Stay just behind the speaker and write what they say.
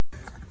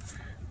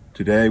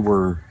Today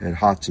we're at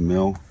Hickerson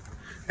Mill,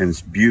 and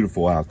it's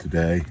beautiful out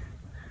today.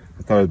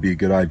 I thought it'd be a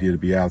good idea to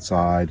be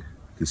outside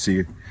to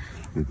see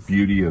the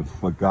beauty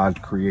of what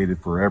God created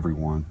for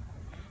everyone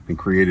and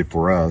created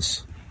for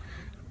us.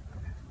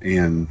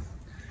 And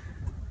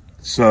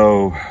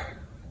so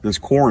this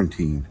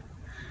quarantine,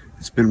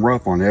 it's been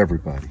rough on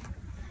everybody.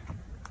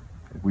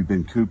 We've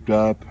been cooped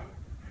up.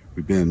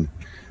 We've been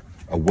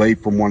away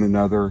from one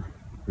another.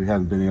 We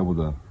haven't been able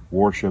to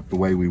worship the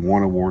way we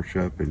want to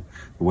worship and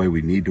the way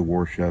we need to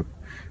worship,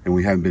 and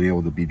we haven't been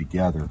able to be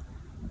together.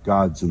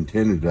 God's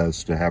intended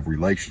us to have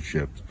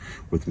relationships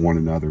with one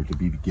another, to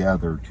be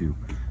together, to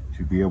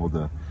be able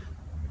to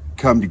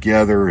come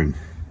together and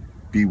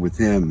be with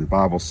Him. The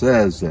Bible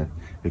says that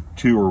if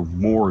two or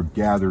more are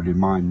gathered in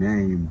my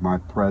name, my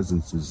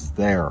presence is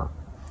there.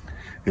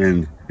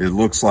 And it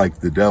looks like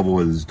the devil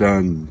has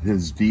done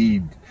his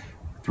deed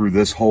through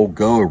this whole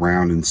go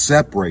around and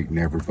separating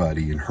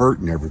everybody and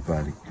hurting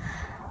everybody.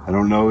 I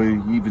don't know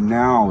even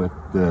now if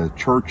the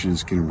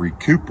churches can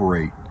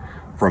recuperate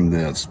from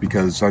this,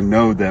 because I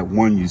know that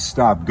when you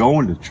stop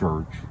going to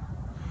church,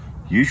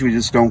 you usually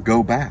just don't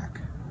go back.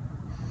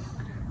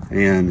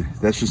 And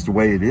that's just the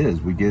way it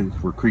is.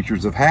 We're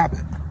creatures of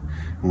habit.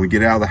 And we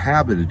get out of the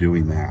habit of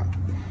doing that.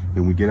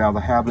 And we get out of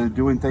the habit of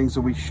doing things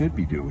that we should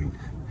be doing.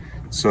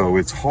 So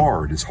it's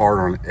hard. It's hard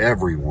on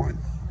everyone.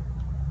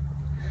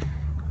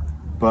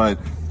 But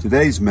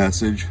today's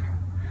message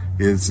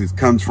it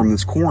comes from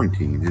this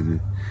quarantine.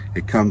 And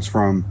it comes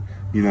from,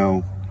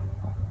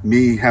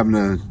 me having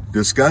a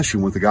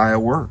discussion with a guy at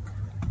work.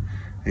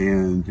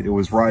 And it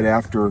was right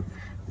after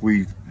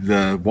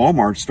the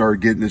Walmart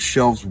started getting its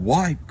shelves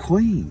wiped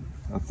clean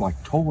of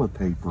like toilet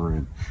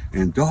paper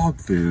and dog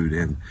food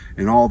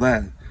and all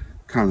that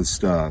kind of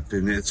stuff.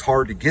 And it's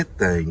hard to get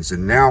things.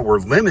 And now we're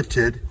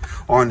limited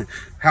on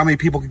how many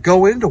people can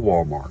go into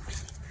Walmart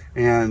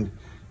and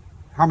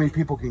how many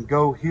people can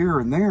go here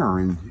and there.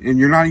 And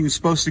you're not even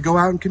supposed to go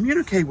out and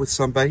communicate with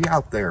somebody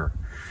out there.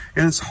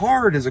 And it's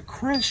hard as a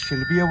Christian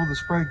to be able to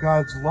spread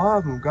God's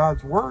love and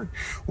God's word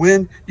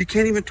when you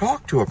can't even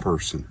talk to a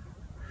person.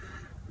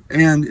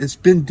 And it's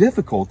been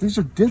difficult. These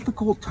are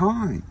difficult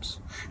times.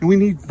 And we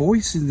need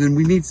voices, and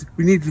we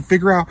need to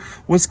figure out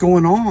what's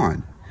going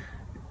on.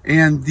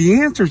 And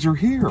the answers are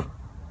here.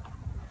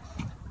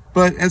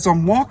 But as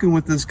I'm walking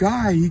with this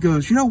guy, he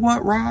goes, "You know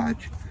what,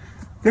 Raj?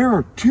 There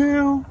are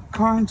two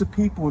kinds of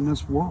people in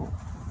this world.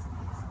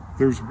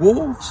 There's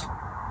wolves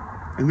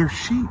and there's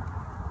sheep."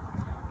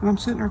 And I'm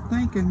sitting there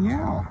thinking,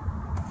 yeah,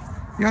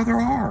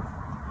 there are.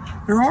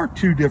 There are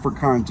two different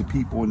kinds of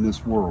people in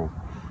this world.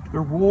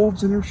 They're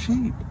wolves and they're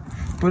sheep.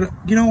 But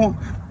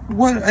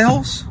what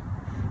else?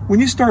 When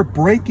you start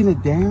breaking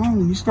it down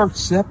and you start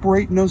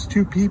separating those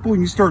two people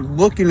and you start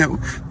looking at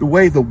the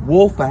way the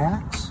wolf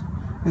acts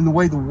and the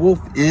way the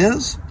wolf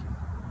is,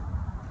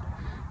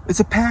 it's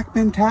a pack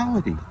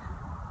mentality.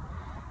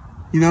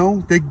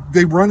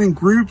 They run in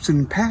groups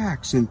and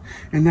packs, and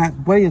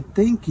that way of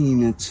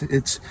thinking,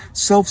 it's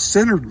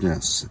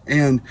self-centeredness,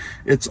 and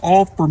it's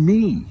all for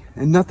me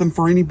and nothing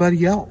for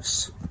anybody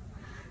else.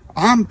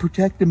 I'm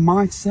protecting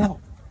myself.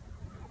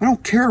 I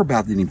don't care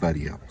about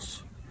anybody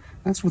else.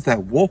 That's what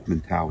that wolf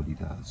mentality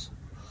does.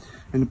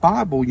 In the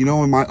Bible,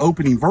 in my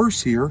opening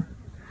verse here,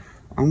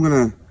 I'm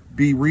going to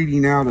be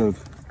reading out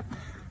of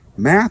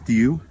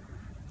Matthew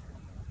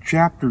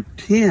chapter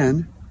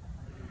 10,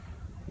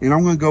 and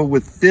I'm going to go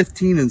with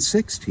 15 and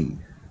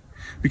 16.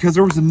 Because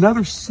there was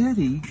another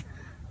city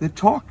that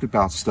talked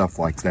about stuff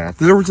like that.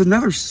 There was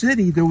another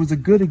city that was a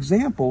good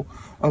example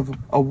of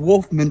a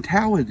wolf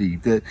mentality,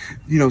 that,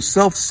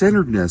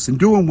 self-centeredness and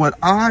doing what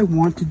I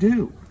want to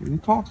do. And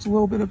it talks a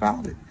little bit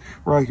about it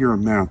right here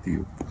in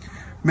Matthew.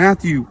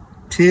 Matthew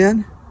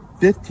 10,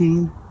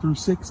 15 through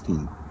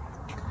 16.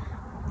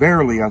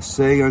 "Verily I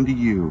say unto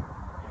you,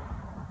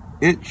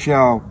 it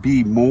shall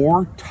be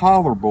more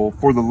tolerable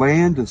for the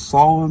land of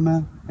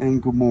Sodom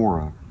and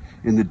Gomorrah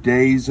in the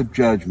days of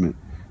judgment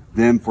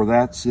than for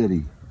that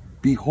city.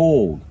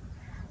 Behold,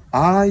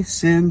 I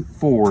send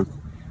forth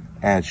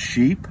as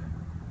sheep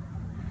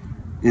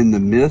in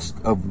the midst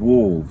of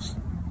wolves.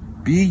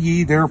 Be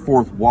ye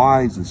therefore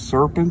wise as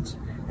serpents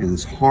and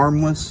as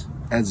harmless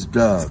as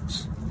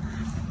doves."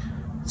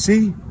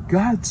 See,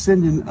 God's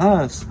sending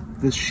us,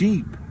 the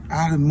sheep,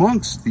 out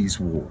amongst these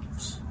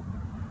wolves.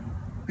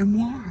 And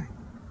why?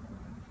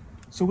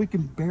 So we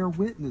can bear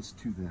witness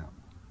to them.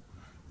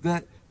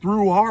 That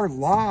through our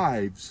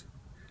lives,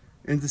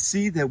 and to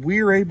see that we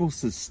are able to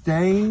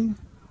sustain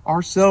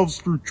ourselves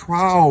through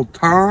trial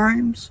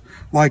times,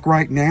 like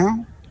right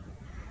now,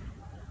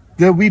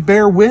 that we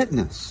bear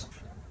witness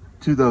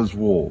to those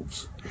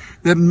wolves.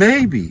 That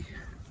maybe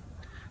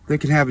they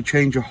can have a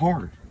change of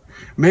heart.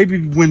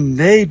 Maybe when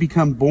they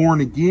become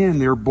born again,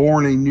 they're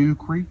born a new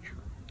creature.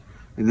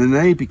 And then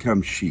they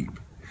become sheep.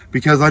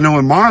 Because I know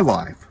in my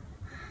life,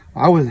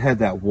 I had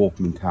that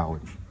wolf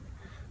mentality.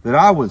 That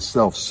I was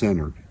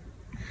self-centered.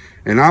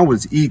 And I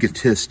was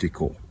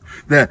egotistical.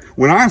 That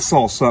when I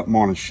saw something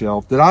on a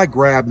shelf, that I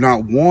grabbed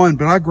not one,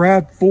 but I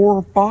grabbed 4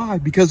 or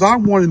 5. Because I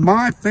wanted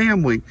my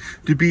family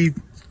to be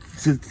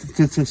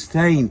to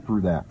sustain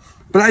through that.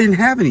 But I didn't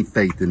have any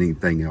faith in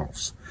anything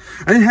else.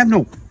 I didn't have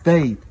no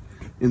faith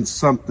in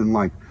something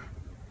like,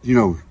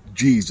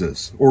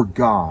 Jesus or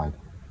God.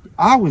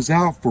 I was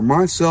out for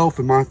myself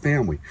and my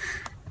family.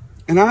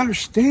 And I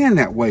understand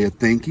that way of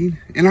thinking.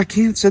 And I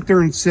can't sit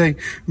there and say,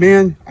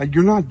 man,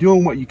 you're not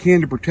doing what you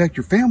can to protect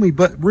your family.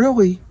 But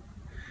really,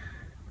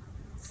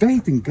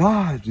 faith in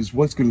God is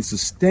what's going to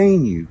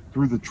sustain you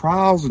through the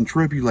trials and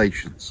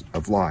tribulations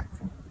of life.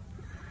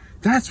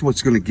 That's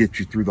what's going to get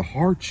you through the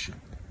hardship.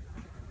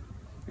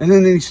 And then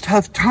in these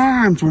tough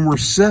times when we're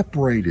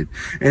separated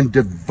and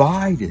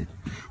divided,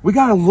 we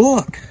got to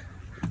look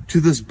to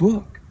this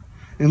book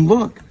and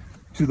look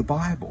to the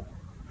Bible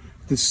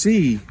to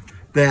see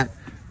that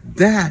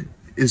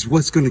is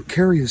what's going to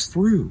carry us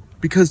through,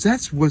 because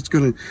that's what's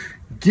going to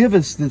give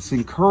us this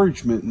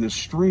encouragement and the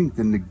strength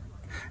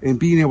and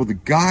being able to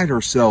guide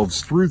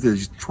ourselves through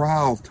these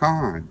trial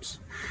times.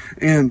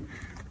 And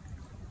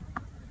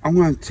I'm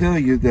going to tell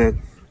you that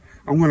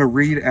I'm going to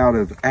read out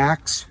of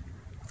Acts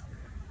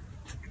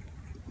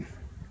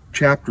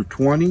chapter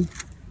 20,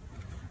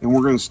 and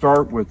we're going to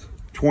start with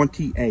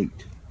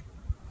 28.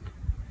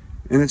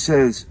 And it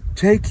says,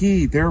 "Take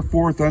heed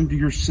therefore unto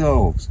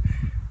yourselves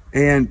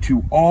and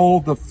to all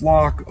the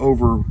flock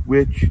over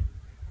which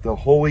the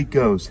Holy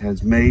Ghost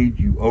has made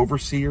you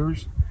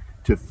overseers,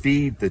 to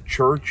feed the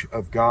church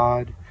of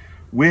God,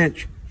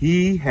 which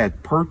he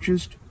had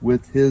purchased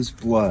with his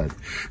blood."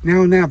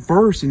 Now in that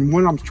verse, and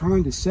what I'm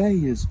trying to say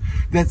is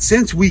that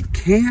since we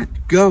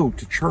can't go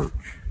to church,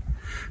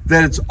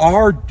 that it's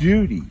our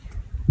duty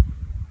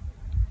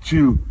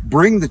to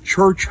bring the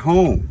church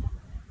home,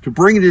 to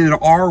bring it in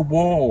our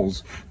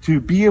walls, to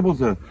be able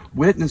to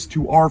witness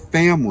to our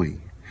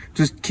family,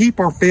 to keep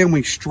our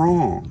family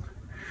strong,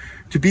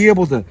 to be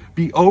able to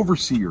be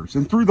overseers,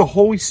 and through the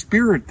Holy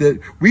Spirit that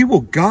we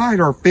will guide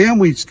our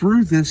families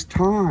through this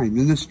time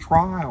and this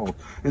trial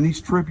and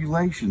these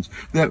tribulations,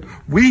 that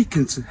we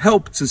can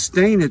help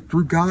sustain it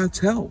through God's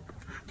help,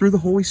 through the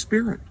Holy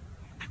Spirit.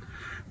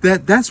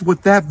 That's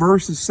what that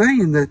verse is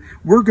saying, that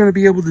we're going to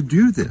be able to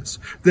do this.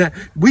 That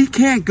we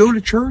can't go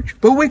to church,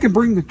 but we can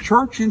bring the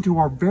church into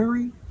our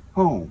very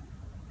home,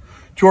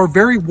 to our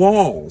very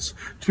walls,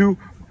 to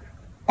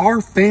our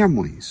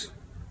families.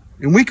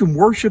 And we can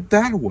worship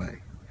that way.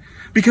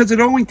 Because it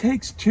only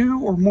takes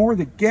two or more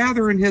that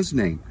gather in his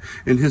name,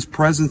 and his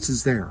presence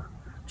is there.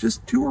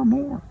 Just two or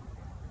more.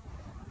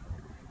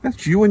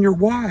 That's you and your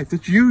wife.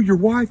 That's you, your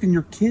wife, and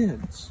your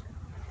kids.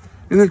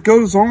 And it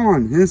goes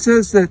on. And it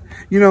says that,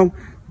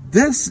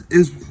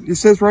 it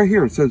says right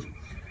here, it says,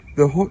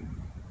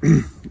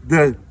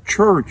 the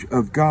church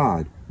of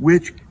God,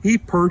 which he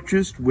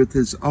purchased with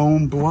his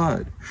own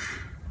blood.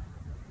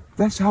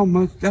 That's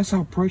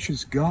how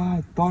precious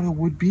God thought it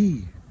would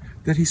be,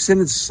 that he sent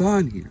his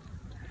son here.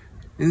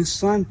 And his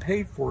son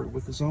paid for it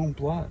with his own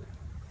blood.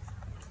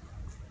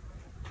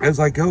 As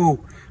I go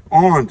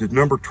on to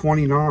number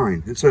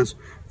 29, it says,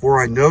 "For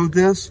I know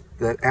this,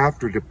 that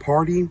after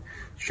departing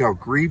shall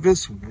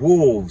grievous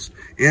wolves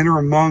enter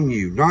among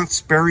you, not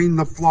sparing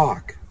the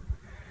flock."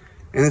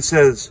 And it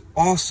says,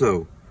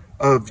 "Also,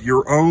 of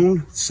your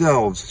own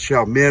selves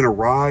shall men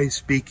arise,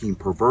 speaking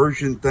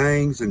perversion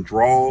things, and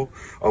draw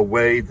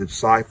away the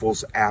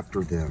disciples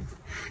after them."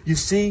 You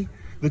see,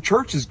 the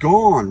church is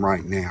gone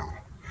right now.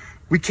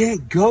 We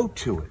can't go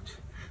to it.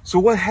 So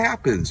what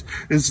happens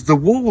is the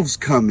wolves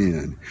come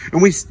in,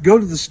 and we go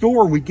to the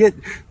store and we get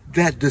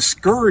that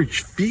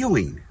discouraged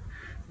feeling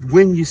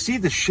when you see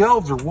the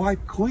shelves are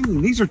wiped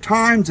clean. These are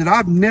times that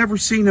I've never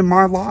seen in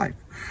my life.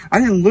 I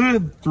didn't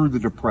live through the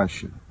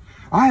Depression.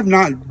 I have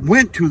not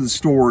went to the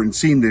store and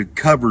seen the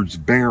cupboards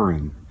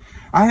barren.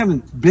 I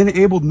haven't been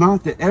able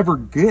not to ever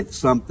get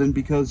something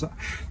because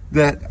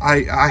that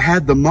I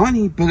had the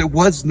money, but it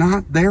was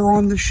not there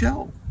on the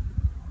shelf.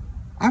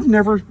 I've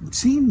never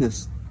seen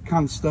this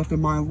kind of stuff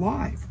in my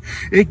life.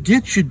 It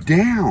gets you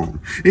down.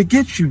 It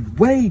gets you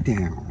way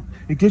down.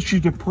 It gets you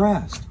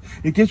depressed.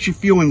 It gets you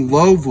feeling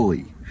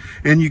lowly.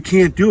 And you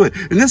can't do it.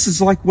 And this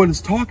is like what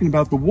it's talking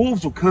about. The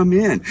wolves will come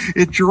in.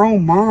 It's your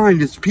own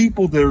mind. It's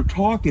people that are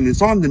talking.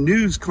 It's on the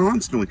news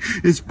constantly.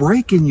 It's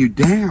breaking you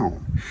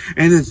down.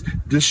 And it's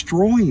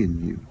destroying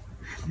you.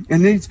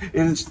 And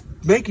it's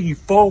making you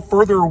fall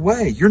further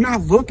away. You're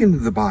not looking to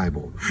the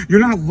Bible. You're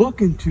not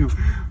looking to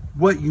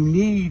what you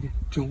need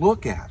to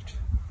look at.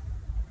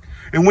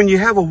 And when you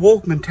have a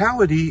wolf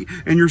mentality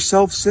and you're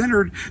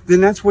self-centered, then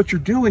that's what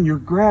you're doing. You're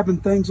grabbing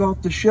things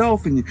off the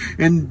shelf and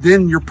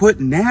then you're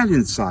putting that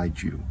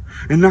inside you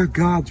and not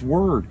God's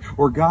word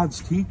or God's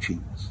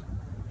teachings.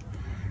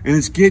 And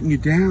it's getting you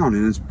down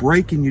and it's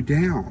breaking you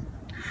down.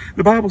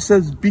 The Bible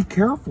says be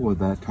careful of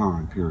that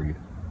time period.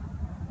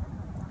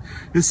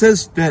 It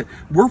says that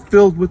we're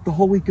filled with the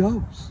Holy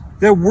Ghost,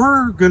 that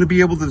we're going to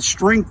be able to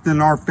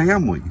strengthen our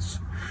families,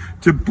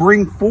 to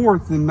bring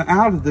forth them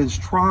out of these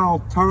trial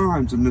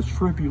times and these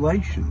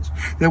tribulations,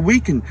 that we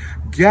can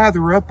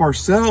gather up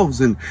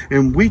ourselves and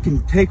we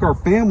can take our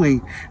family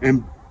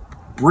and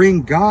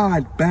bring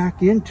God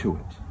back into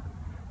it.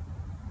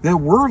 That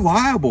we're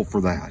liable for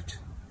that.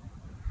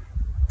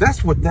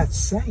 That's what that's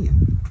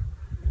saying.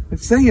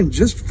 It's saying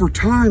just for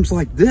times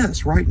like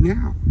this right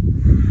now.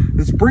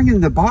 It's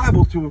bringing the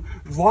Bible to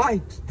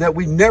light that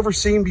we've never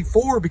seen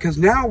before, because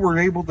now we're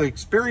able to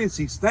experience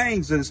these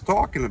things that it's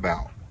talking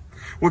about.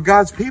 What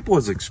God's people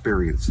has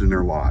experienced in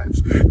their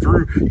lives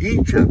through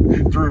Egypt,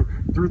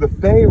 through the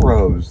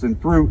Pharaohs, and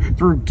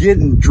through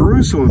getting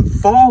Jerusalem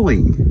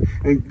falling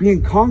and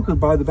being conquered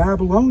by the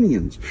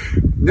Babylonians.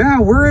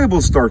 Now we're able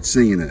to start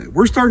seeing it.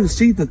 We're starting to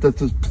see that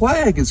the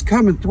plague is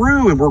coming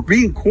through, and we're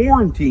being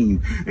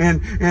quarantined,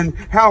 and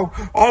how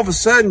all of a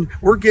sudden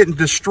we're getting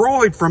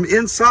destroyed from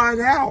inside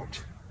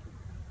out.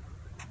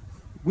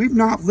 We've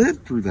not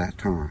lived through that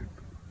time.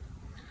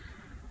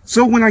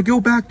 So when I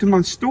go back to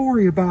my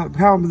story about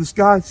how this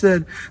guy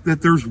said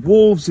that there's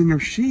wolves in their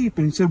sheep,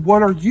 and he said,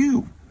 what are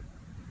you?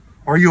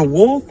 Are you a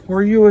wolf or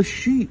are you a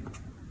sheep?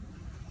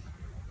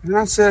 And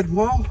I said,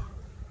 well,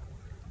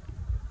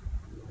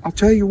 I'll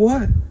tell you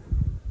what,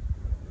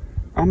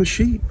 I'm a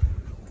sheep.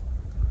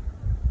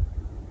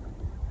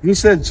 He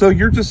said, so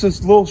you're just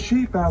this little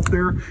sheep out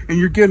there and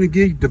you're going to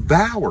get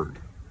devoured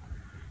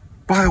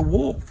by a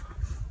wolf?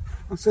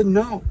 I said,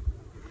 no,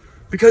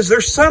 because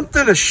there's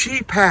something a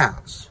sheep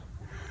has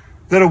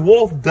that a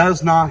wolf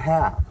does not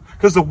have.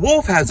 Because the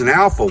wolf has an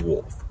alpha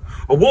wolf.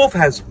 A wolf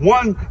has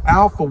one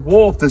alpha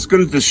wolf that's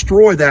going to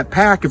destroy that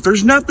pack. If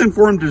there's nothing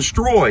for him to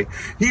destroy,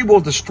 he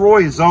will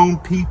destroy his own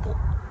people,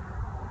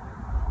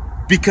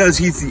 because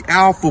he's the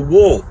alpha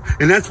wolf.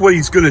 And that's what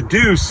he's going to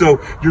do.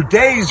 So your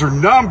days are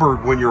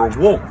numbered when you're a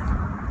wolf.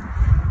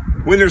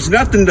 When there's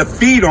nothing to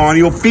feed on,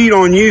 he'll feed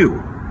on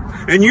you.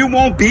 And you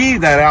won't be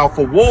that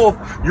alpha wolf.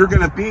 You're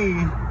going to be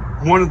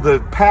one of the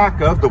pack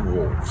of the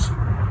wolves,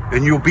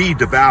 and you'll be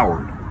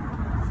devoured.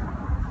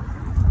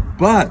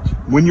 But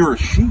when you're a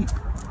sheep,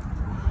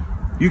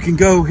 you can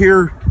go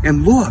here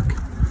and look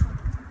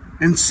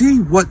and see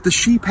what the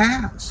sheep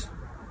has.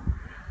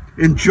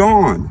 In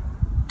John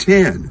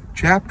 10,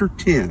 chapter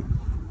 10,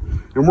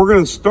 and we're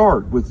going to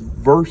start with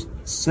verse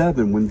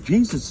 7 when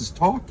Jesus is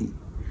talking.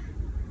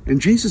 And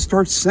Jesus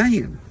starts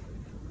saying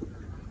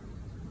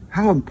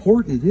how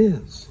important it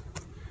is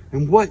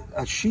and what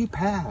a sheep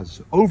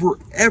has over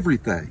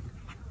everything.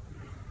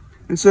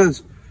 It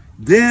says,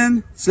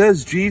 then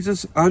says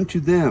Jesus unto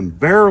them,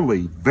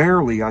 verily,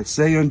 verily, I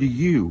say unto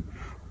you,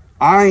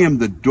 I am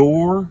the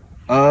door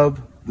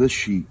of the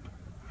sheep.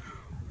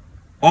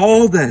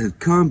 All that have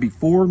come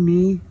before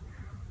me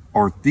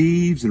are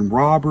thieves and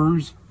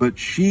robbers, but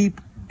sheep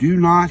do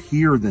not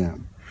hear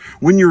them.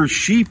 When you're a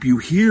sheep, you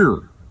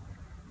hear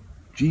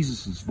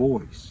Jesus'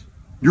 voice.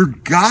 You're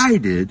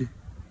guided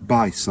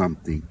by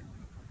something.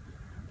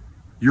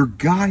 You're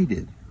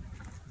guided.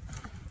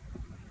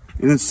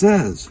 And it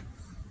says,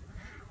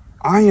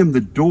 I am the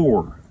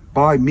door.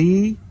 By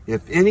me,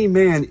 if any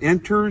man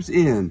enters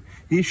in,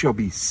 he shall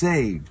be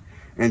saved,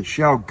 and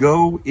shall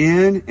go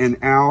in and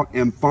out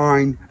and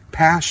find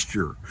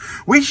pasture.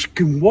 We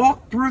can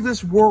walk through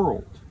this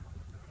world.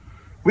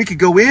 We could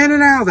go in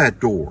and out of that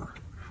door.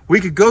 We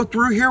could go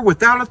through here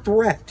without a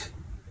threat,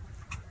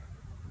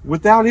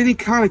 without any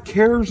kind of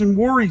cares and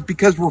worries,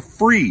 because we're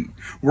free.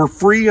 We're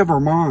free of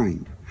our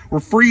mind. We're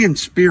free in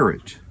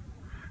spirit,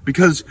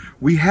 because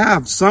we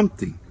have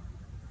something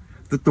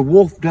that the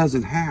wolf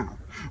doesn't have.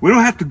 We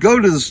don't have to go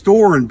to the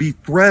store and be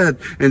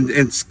threatened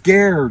and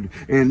scared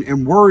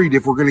and worried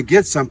if we're going to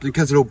get something,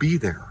 because it'll be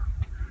there.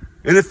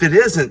 And if it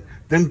isn't,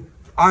 then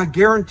I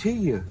guarantee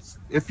you,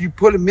 if you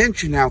put a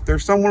mention out there,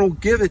 someone will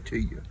give it to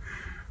you.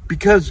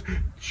 Because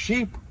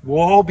sheep will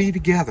all be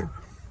together.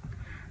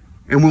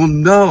 And we'll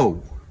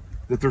know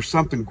that there's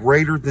something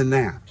greater than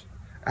that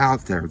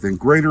out there, than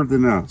greater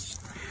than us.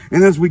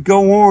 And as we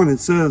go on, it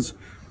says,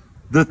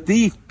 the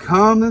thief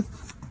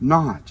cometh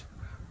not,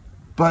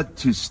 but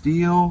to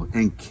steal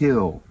and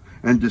kill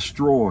and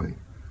destroy.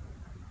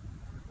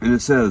 And it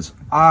says,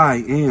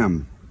 I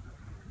am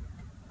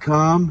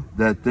come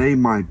that they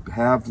might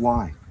have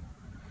life,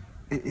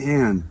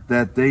 and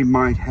that they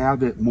might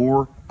have it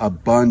more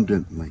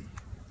abundantly.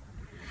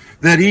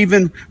 That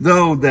even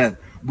though that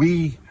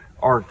we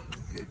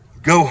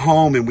go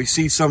home and we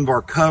see some of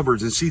our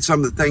cupboards and see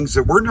some of the things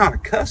that we're not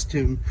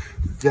accustomed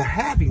to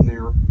having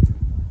there,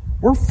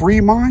 we're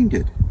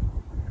free-minded.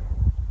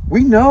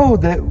 We know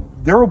that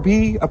there will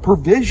be a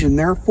provision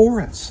there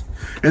for us.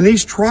 In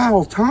these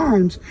trial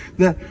times,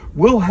 that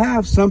we'll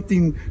have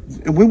something,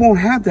 and we won't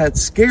have that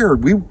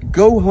scared. We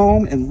go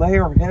home and lay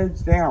our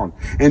heads down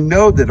and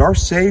know that our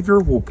Savior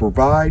will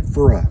provide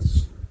for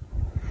us.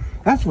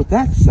 That's what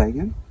that's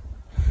saying.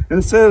 And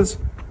it says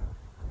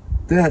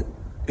that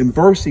in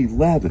verse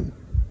 11,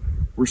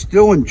 we're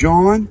still in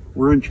John,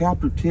 we're in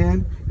chapter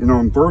 10, and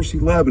on verse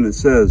 11 it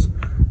says,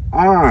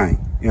 I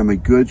am a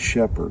good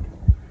shepherd.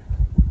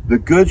 The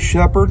good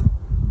shepherd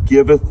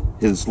giveth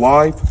his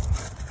life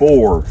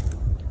for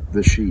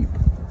the sheep.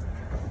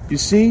 You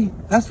see,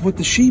 that's what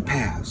the sheep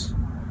has.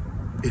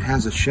 It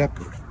has a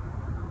shepherd.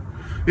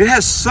 It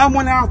has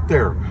someone out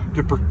there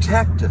to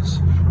protect us,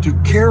 to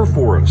care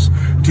for us,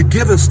 to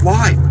give us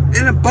life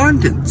in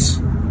abundance.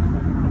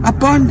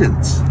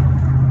 Abundance.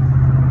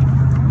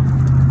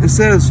 It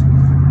says,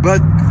 but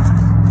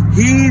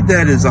he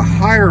that is a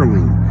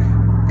hireling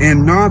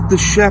and not the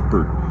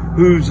shepherd,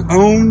 whose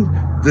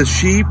own the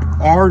sheep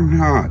are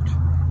not.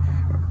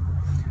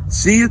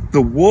 Seeth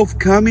the wolf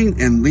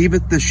coming, and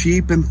leaveth the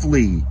sheep and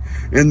flee.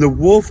 And the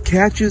wolf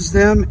catches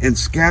them and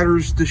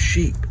scatters the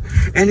sheep.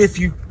 And if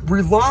you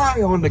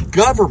rely on the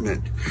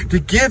government to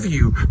give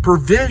you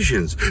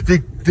provisions,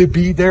 to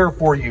be there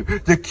for you,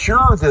 to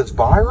cure this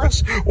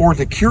virus or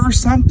to cure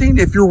something,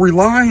 if you're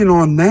relying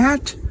on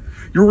that,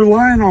 you're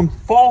relying on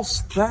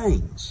false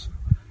things.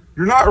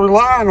 You're not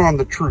relying on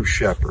the true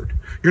shepherd.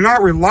 You're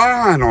not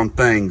relying on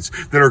things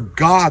that are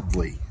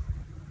godly.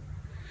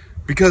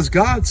 Because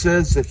God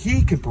says that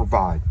He can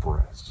provide for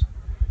us,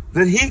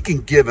 that He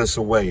can give us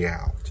a way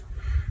out.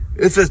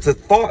 If it's a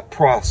thought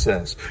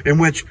process in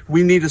which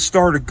we need to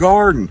start a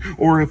garden,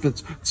 or if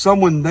it's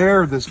someone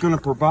there that's going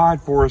to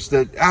provide for us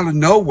that out of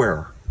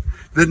nowhere,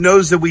 that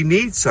knows that we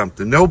need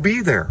something, they'll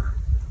be there.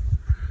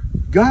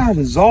 God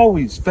is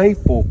always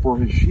faithful for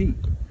His sheep.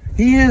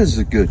 He is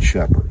a good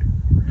shepherd.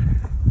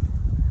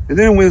 And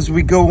then as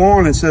we go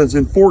on, it says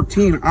in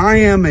 14, I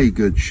am a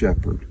good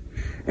shepherd,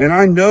 and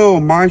I know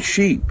my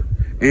sheep,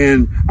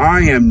 and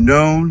I am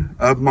known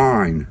of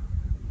mine.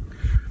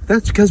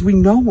 That's because we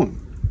know Him.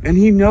 And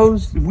we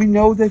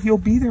know that He'll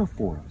be there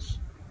for us.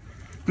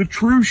 The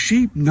true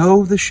sheep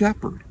know the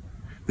shepherd.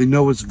 They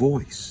know His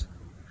voice.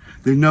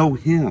 They know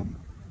Him.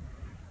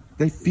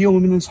 They feel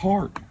Him in His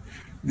heart.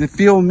 They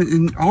feel Him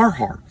in our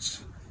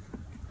hearts.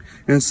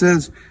 And it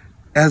says,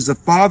 as the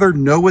Father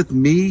knoweth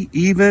me,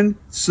 even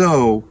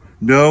so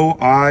know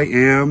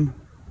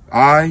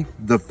I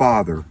the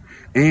Father,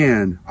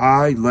 and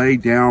I lay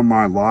down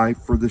my life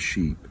for the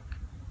sheep.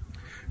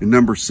 In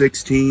number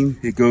 16,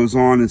 it goes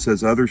on and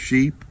says, other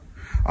sheep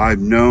I've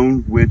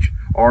known which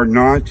are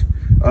not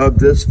of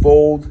this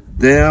fold,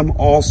 them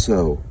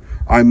also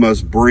I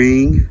must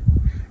bring,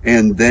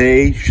 and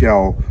they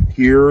shall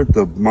hear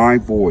my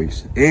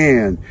voice,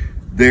 and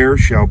there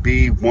shall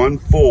be one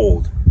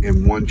fold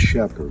and one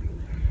shepherd.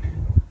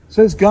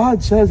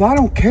 God says, I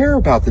don't care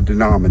about the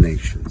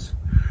denominations.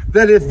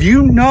 That if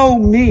you know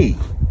me,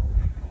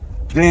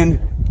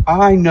 then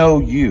I know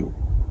you.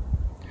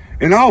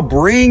 And I'll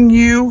bring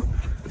you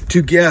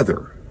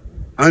together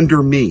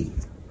under me.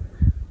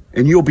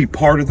 And you'll be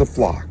part of the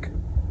flock.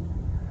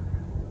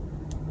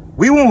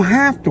 We won't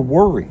have to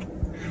worry.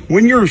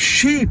 When you're a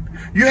sheep,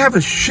 you have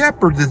a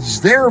shepherd that's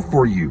there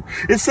for you.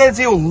 It says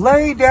He'll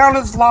lay down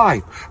His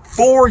life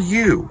for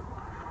you.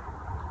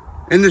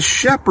 And the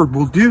shepherd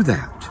will do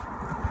that.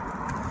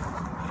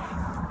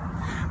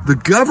 The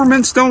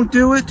governments don't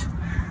do it.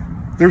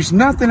 There's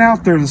nothing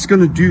out there that's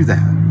going to do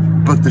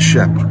that but the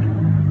shepherd.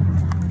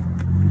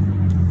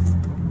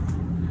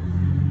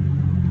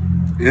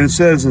 And it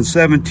says in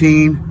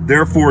 17,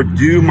 therefore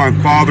do my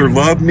Father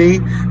love me,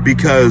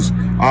 because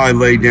I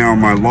lay down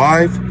my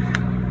life,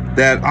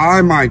 that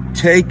I might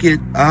take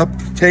it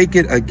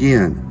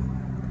again.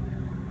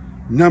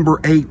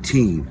 Number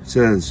 18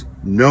 says,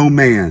 no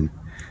man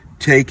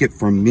take it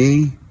from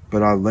me,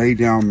 but I lay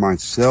down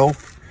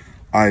myself.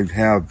 I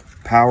have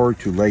power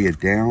to lay it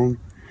down,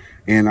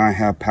 and I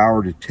have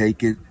power to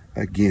take it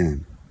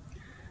again.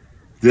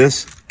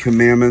 This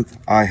commandment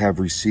I have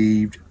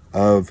received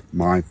of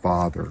my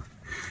Father.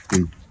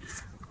 And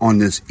on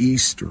this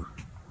Easter,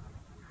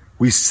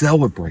 we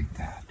celebrate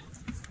that.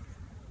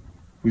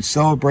 We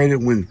celebrate it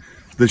when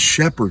the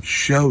shepherd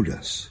showed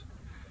us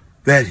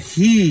that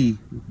He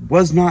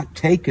was not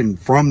taken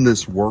from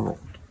this world.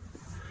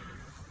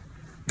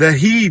 That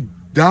He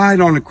died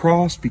on the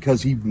cross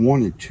because He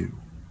wanted to.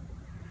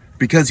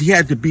 Because He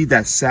had to be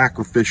that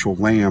sacrificial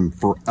lamb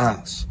for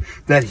us.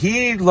 That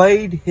He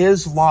laid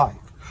His life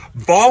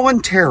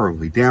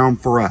voluntarily down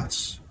for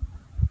us.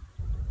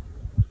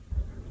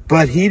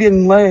 But He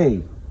didn't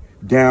lay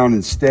down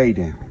and stay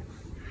down.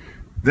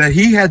 That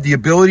He had the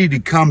ability to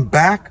come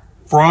back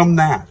from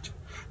that.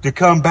 To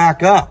come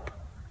back up.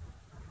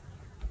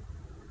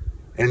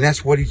 And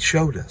that's what He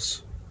showed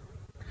us.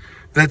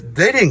 That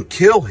they didn't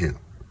kill Him.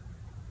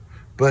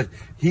 But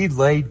He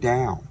laid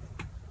down.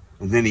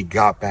 And then He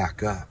got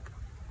back up.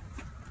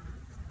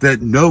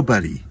 That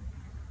nobody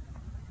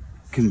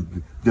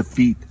can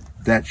defeat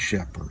that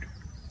shepherd.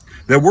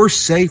 That we're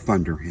safe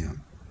under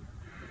Him.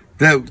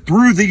 That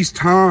through these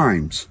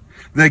times,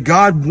 that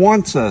God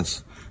wants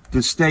us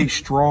to stay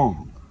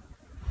strong.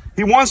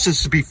 He wants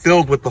us to be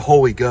filled with the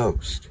Holy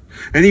Ghost.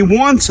 And He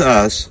wants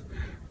us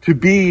to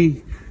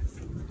be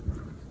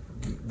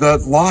the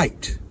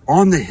light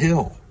on the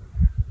hill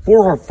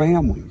for our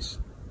families.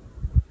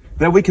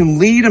 That we can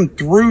lead them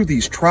through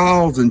these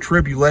trials and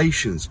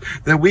tribulations.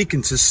 That we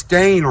can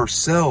sustain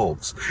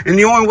ourselves. And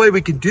the only way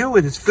we can do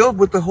it is filled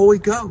with the Holy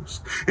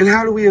Ghost. And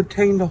how do we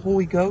obtain the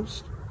Holy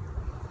Ghost?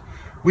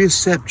 We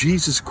accept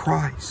Jesus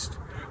Christ.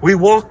 We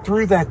walk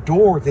through that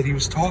door that He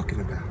was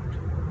talking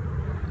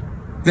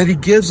about. That He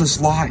gives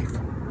us life.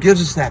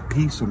 Gives us that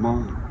peace of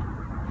mind.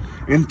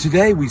 And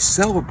today we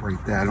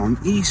celebrate that on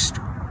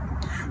Easter.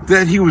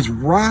 That He was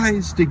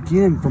raised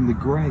again from the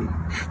grave.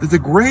 That the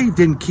grave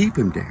didn't keep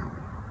Him down.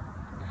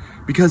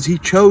 Because He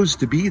chose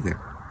to be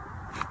there.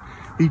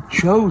 He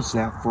chose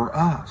that for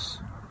us.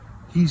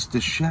 He's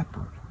the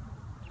shepherd.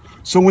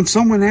 So when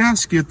someone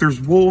asks you if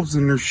there's wolves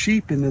and there's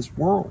sheep in this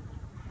world,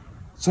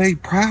 say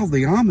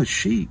proudly, I'm a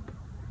sheep.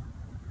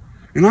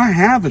 And I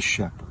have a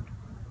shepherd.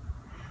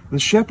 The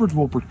shepherd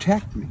will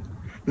protect me.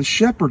 The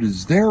shepherd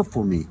is there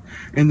for me.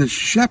 And the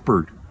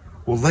shepherd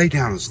will lay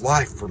down his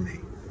life for me.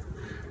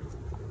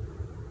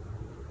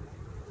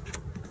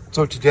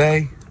 So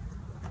today,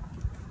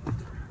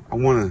 I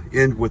want to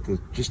end with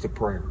just a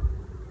prayer.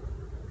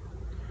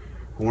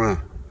 I want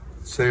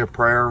to say a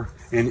prayer.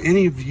 And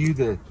any of you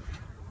that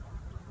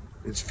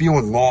is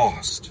feeling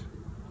lost,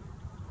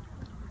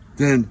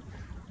 then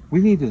we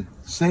need to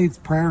say the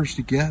prayers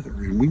together,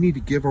 and we need to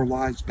give our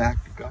lives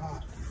back to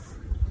God.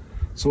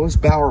 So let's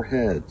bow our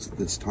heads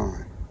this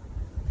time.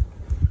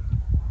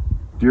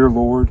 Dear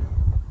Lord,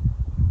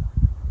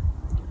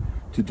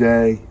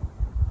 today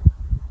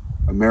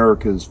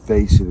America is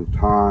facing a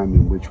time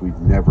in which we've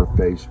never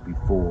faced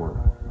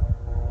before.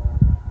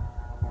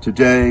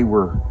 Today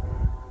we're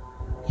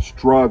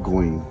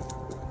struggling,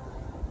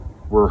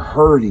 we're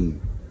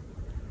hurting,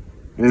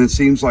 and it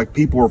seems like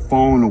people are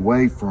falling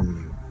away from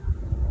you.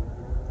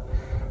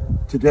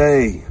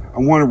 Today, I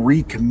want to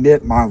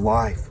recommit my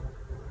life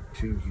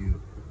to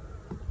you.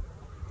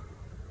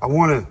 I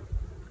want to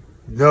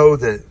know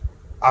that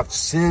I've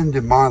sinned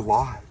in my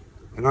life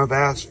and I've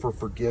asked for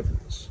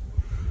forgiveness.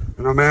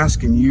 And I'm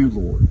asking you,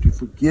 Lord, to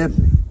forgive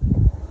me.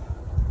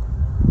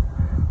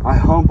 I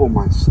humble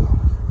myself.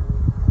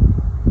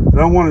 And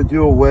I want to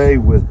do away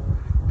with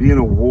being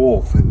a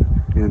wolf,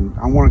 and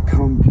I want to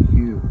come to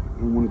you.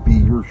 I want to be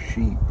your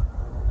sheep.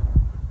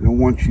 And I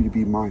want you to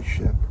be my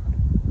shepherd.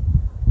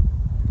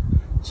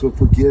 So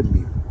forgive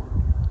me,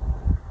 Lord.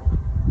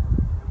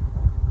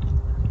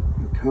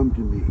 And come to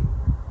me.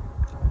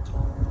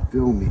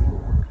 Fill me,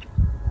 Lord.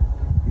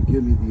 And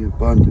give me the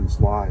abundance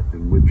life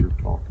in which you're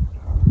talking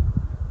about.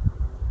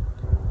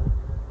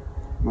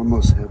 My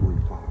most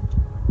heavenly Father.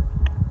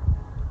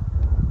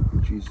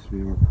 In Jesus'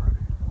 name I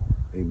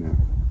pray. Amen.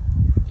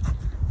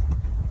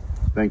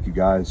 Thank you,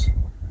 guys.